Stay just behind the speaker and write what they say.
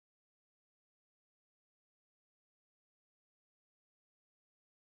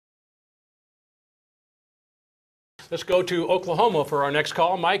Let's go to Oklahoma for our next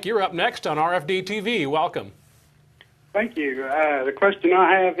call. Mike, you're up next on RFD-TV. Welcome. Thank you. The question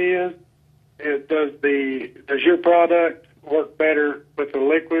I have is does your product work better with a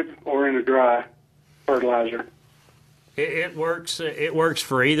liquid or in a dry fertilizer? It works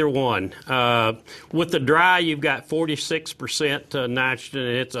for either one. With the dry, you've got 46% nitrogen,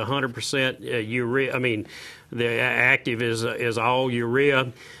 and it's 100% urea. I mean, the active is all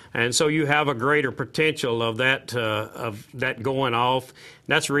urea, and so you have a greater potential of that going off.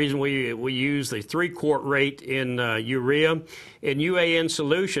 That's the reason we use the 3-quart rate in urea. In UAN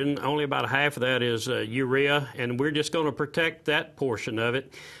solution, only about half of that is urea, and we're just going to protect that portion of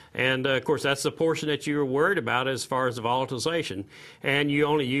it. And, of course, that's the portion that you were worried about as far as the volatilization. And you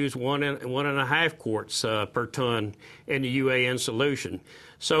only use 1.5 quarts per ton in the UAN solution.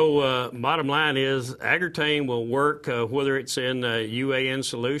 So bottom line is AGROTAIN will work whether it's in UAN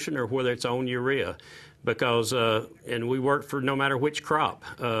solution or whether it's on urea. Because, and we work for no matter which crop.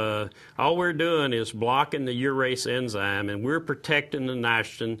 All we're doing is blocking the urease enzyme, and we're protecting the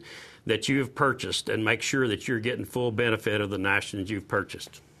nitrogen that you've purchased and make sure that you're getting full benefit of the nitrogen you've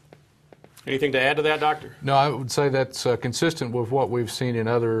purchased. Anything to add to that, Doctor? No, I would say that's consistent with what we've seen in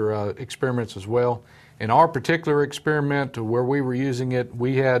other experiments as well. In our particular experiment where we were using it,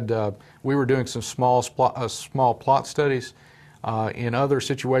 we were doing some small plot studies. In other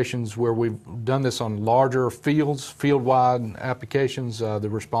situations where we've done this on larger fields, field-wide applications, the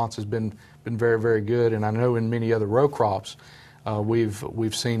response has been very, very good. And I know in many other row crops,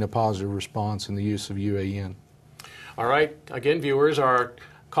 we've seen a positive response in the use of UAN. All right. Again, viewers, our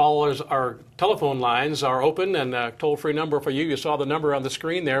telephone lines are open, and a toll-free number for you. You saw the number on the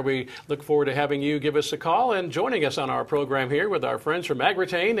screen there. We look forward to having you give us a call and joining us on our program here with our friends from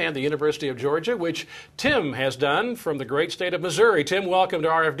AGROTAIN and the University of Georgia, which Tim has done from the great state of Missouri. Tim, welcome to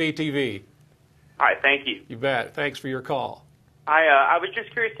RFD-TV. Hi, thank you. You bet. Thanks for your call. I was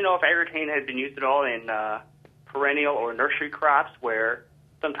just curious to know if AGROTAIN had been used at all in perennial or nursery crops where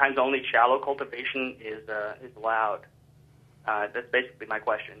sometimes only shallow cultivation is allowed. That's basically my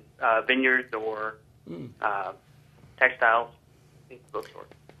question. Vineyards or textiles, things of those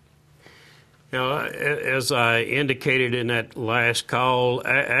sorts. Now, as I indicated in that last call,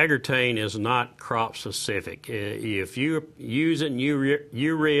 AGROTAIN is not crop specific. If you're using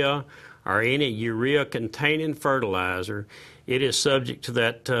urea or any urea-containing fertilizer, it is subject to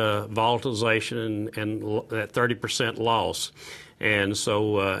that volatilization and that 30% loss. And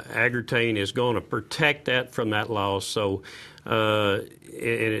so AGROTAIN is going to protect that from that loss. So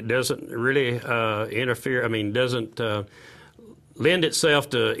it doesn't really interfere. I mean, doesn't lend itself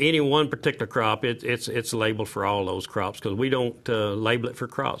to any one particular crop. It's labeled for all those crops because we don't label it for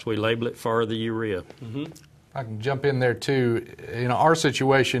crops. We label it for the urea. Mm-hmm. I can jump in there too. In our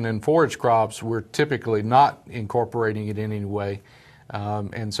situation in forage crops, we're typically not incorporating it in any way.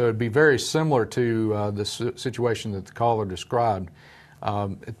 And so it'd be very similar to the situation that the caller described.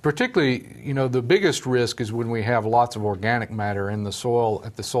 Particularly, you know, the biggest risk is when we have lots of organic matter in the soil,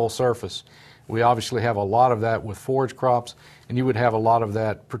 at the soil surface. We obviously have a lot of that with forage crops, and you would have a lot of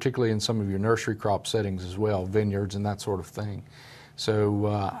that particularly in some of your nursery crop settings as well, vineyards and that sort of thing. So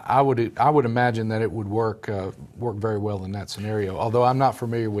I would imagine that it would work very well in that scenario, although I'm not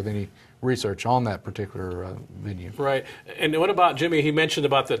familiar with any research on that particular venue. Right. And what about, Jimmy, he mentioned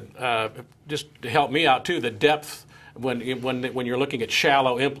about the, just to help me out too, the depth when you're looking at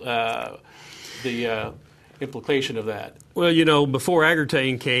shallow, the implication of that. Well, you know, before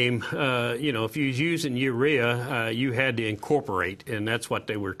AGROTAIN came, you know, if you was using urea, you had to incorporate, and that's what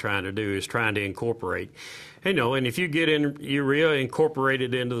they were trying to do, is trying to incorporate. You know, and if you get in urea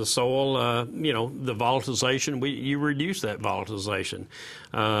incorporated into the soil, you know, the volatilization, you reduce that volatilization.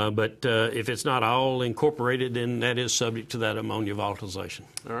 But if it's not all incorporated, then that is subject to that ammonia volatilization.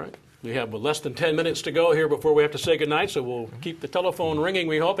 All right. We have less than 10 minutes to go here before we have to say goodnight, so we'll keep the telephone ringing,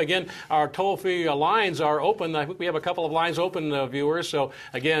 we hope. Again, our toll-free lines are open. I think we have a couple of lines open, viewers. So,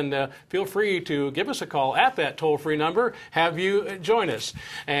 again, feel free to give us a call at that toll-free number. Have you join us.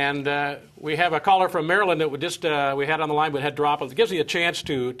 And we have a caller from Maryland that we had on the line but had dropped. It gives me a chance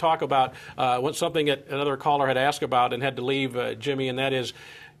to talk about something that another caller had asked about and had to leave, Jimmy, and that is,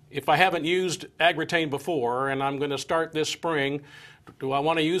 if I haven't used AGROTAIN before and I'm going to start this spring, do I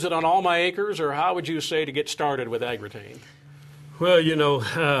want to use it on all my acres, or how would you say to get started with AGROTAIN? Well, you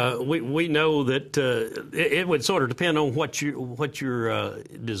know, we know that it would sort of depend on what your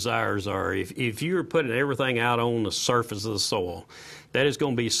desires are. If you're putting everything out on the surface of the soil, that is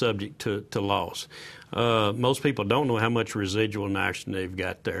going to be subject to loss. Most people don't know how much residual nitrogen they've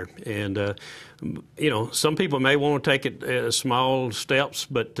got there. And, some people may want to take it small steps,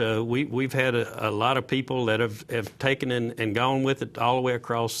 but we've had a lot of people that have taken and gone with it all the way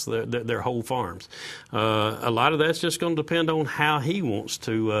across their whole farms. A lot of that's just going to depend on how he wants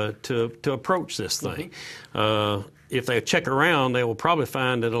to approach this thing. If they check around, they will probably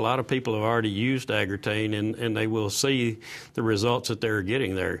find that a lot of people have already used AGROTAIN, and they will see the results that they're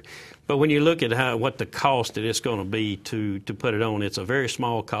getting there. But when you look at what the cost that it's going to be to put it on, it's a very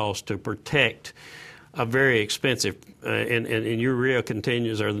small cost to protect a very expensive, and urea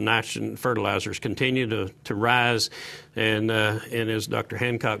continues, or the nitrogen fertilizers continue to rise. And as Dr.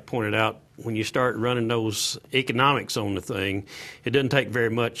 Hancock pointed out, when you start running those economics on the thing, it doesn't take very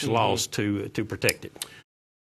much loss to protect it.